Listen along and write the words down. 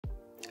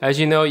As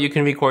you know, you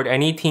can record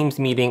any Teams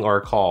meeting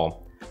or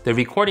call. The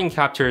recording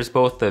captures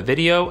both the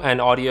video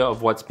and audio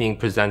of what's being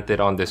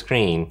presented on the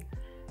screen.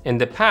 In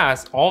the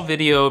past, all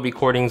video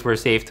recordings were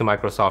saved to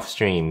Microsoft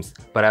Streams,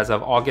 but as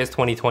of August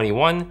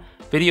 2021,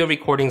 video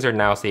recordings are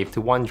now saved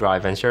to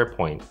OneDrive and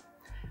SharePoint.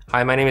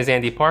 Hi, my name is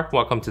Andy Park.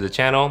 Welcome to the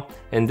channel.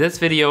 In this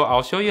video,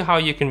 I'll show you how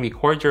you can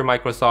record your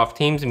Microsoft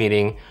Teams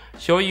meeting,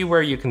 show you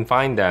where you can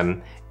find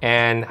them,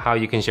 and how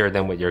you can share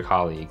them with your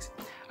colleagues.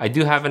 I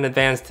do have an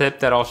advanced tip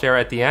that I'll share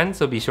at the end,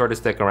 so be sure to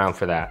stick around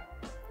for that.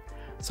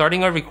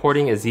 Starting a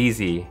recording is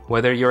easy.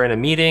 Whether you're in a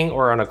meeting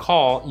or on a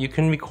call, you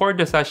can record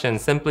the session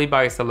simply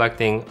by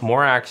selecting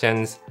More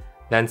Actions,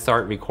 then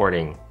Start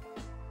Recording.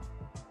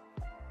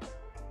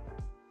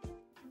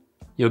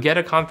 You'll get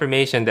a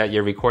confirmation that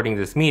you're recording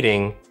this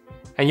meeting,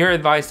 and you're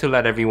advised to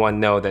let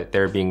everyone know that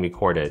they're being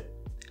recorded.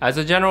 As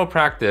a general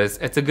practice,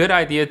 it's a good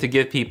idea to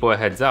give people a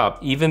heads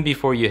up even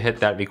before you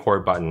hit that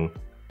record button.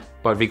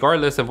 But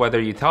regardless of whether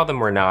you tell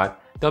them or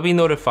not, they'll be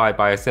notified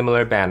by a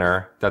similar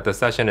banner that the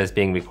session is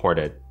being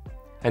recorded.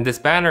 And this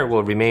banner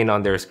will remain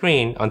on their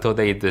screen until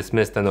they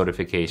dismiss the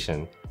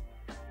notification.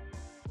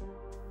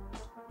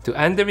 To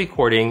end the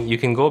recording, you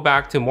can go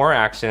back to More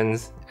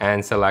Actions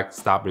and select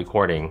Stop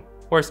Recording,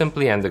 or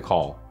simply end the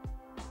call.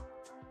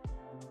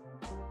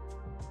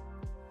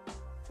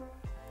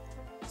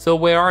 So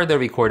where are the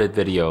recorded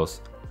videos?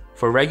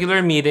 For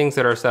regular meetings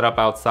that are set up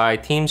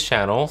outside Teams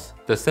channels,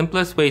 the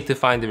simplest way to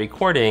find the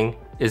recording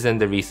is in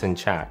the recent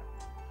chat.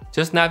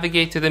 Just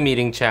navigate to the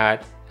meeting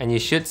chat and you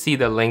should see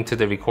the link to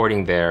the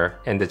recording there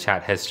in the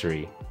chat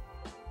history.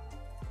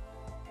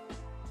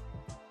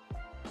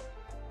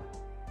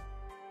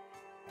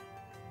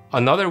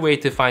 Another way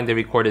to find the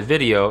recorded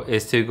video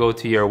is to go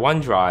to your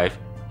OneDrive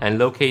and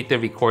locate the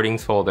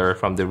recordings folder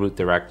from the root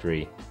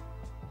directory.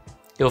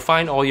 You'll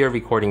find all your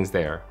recordings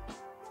there.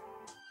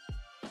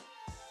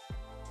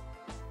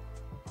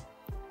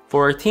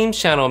 For our Teams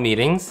channel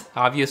meetings,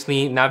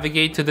 obviously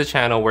navigate to the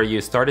channel where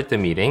you started the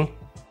meeting.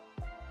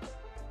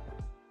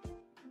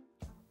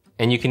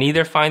 And you can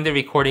either find the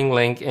recording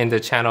link in the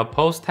Channel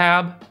Post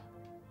tab,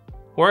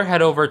 or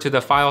head over to the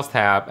Files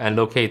tab and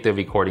locate the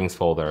recordings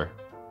folder.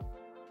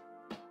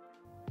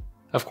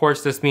 Of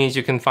course, this means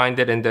you can find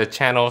it in the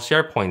channel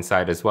SharePoint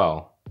site as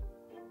well.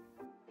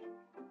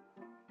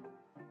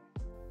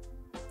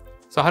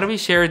 So how do we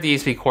share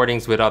these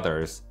recordings with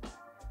others?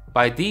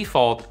 By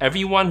default,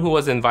 everyone who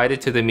was invited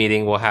to the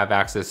meeting will have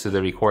access to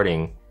the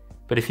recording.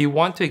 But if you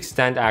want to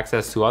extend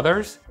access to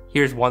others,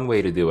 here's one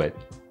way to do it.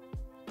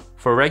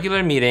 For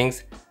regular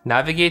meetings,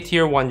 navigate to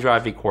your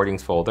OneDrive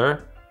recordings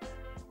folder,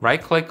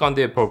 right-click on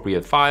the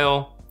appropriate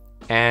file,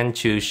 and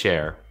choose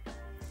Share.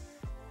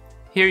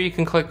 Here you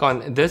can click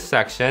on this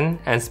section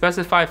and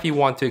specify if you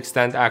want to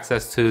extend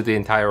access to the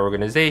entire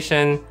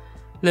organization,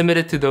 limit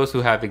it to those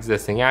who have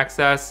existing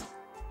access,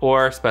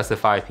 or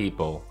specify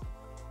people.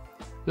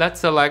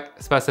 Let's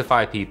select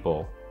Specify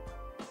People.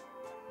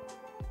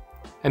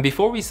 And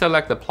before we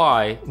select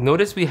Apply,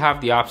 notice we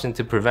have the option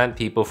to prevent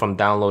people from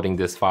downloading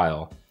this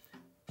file.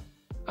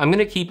 I'm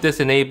going to keep this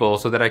enabled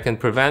so that I can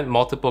prevent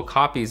multiple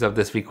copies of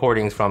this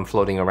recordings from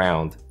floating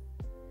around.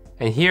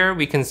 And here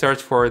we can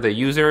search for the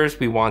users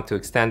we want to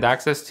extend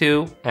access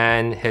to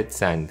and hit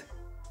Send.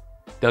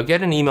 They'll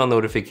get an email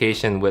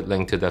notification with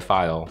link to the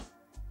file.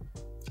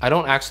 I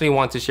don't actually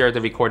want to share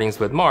the recordings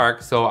with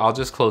Mark, so I'll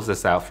just close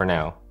this out for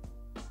now.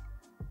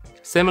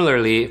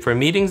 Similarly, for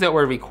meetings that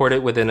were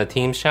recorded within a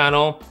Teams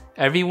channel,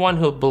 everyone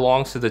who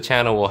belongs to the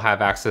channel will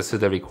have access to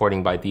the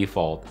recording by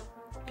default.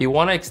 If you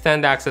want to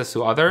extend access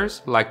to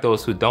others, like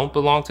those who don't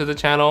belong to the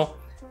channel,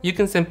 you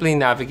can simply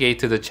navigate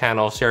to the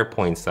channel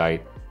SharePoint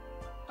site.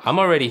 I'm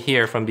already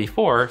here from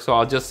before, so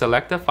I'll just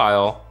select the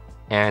file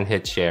and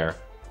hit Share.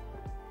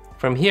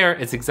 From here,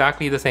 it's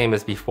exactly the same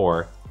as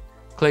before.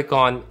 Click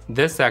on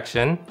this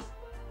section,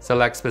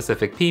 select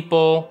specific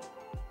people,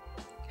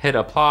 hit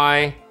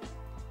Apply,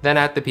 then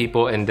add the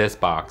people in this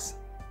box.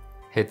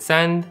 Hit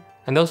Send,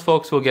 and those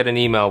folks will get an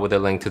email with a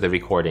link to the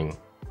recording.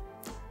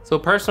 So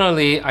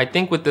personally, I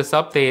think with this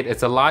update,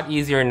 it's a lot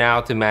easier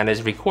now to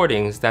manage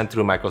recordings than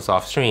through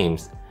Microsoft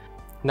Streams.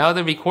 Now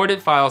the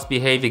recorded files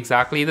behave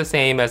exactly the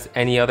same as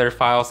any other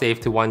file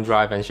saved to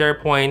OneDrive and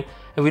SharePoint,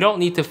 and we don't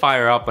need to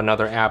fire up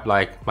another app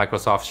like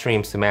Microsoft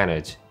Streams to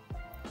manage.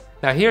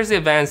 Now here's the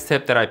advanced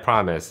tip that I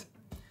promised.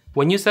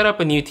 When you set up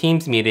a new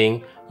Teams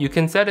meeting, you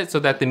can set it so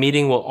that the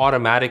meeting will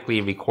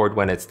automatically record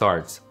when it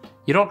starts.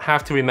 You don't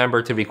have to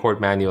remember to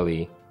record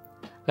manually.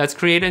 Let's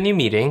create a new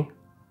meeting.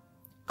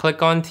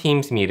 Click on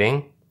Teams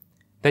Meeting.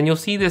 Then you'll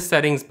see this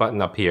Settings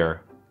button up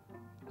here.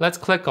 Let's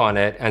click on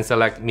it and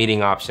select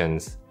Meeting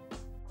Options.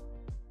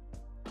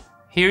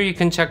 Here you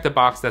can check the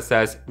box that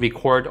says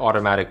Record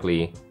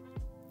Automatically.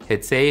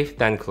 Hit Save,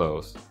 then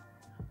Close.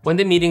 When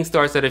the meeting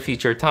starts at a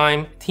future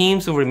time,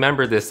 Teams will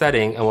remember this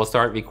setting and will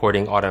start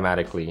recording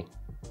automatically.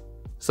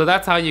 So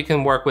that's how you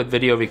can work with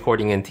video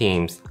recording in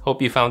Teams.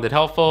 Hope you found it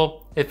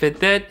helpful. If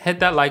it did, hit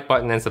that like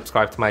button and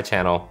subscribe to my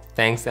channel.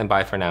 Thanks and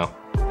bye for now.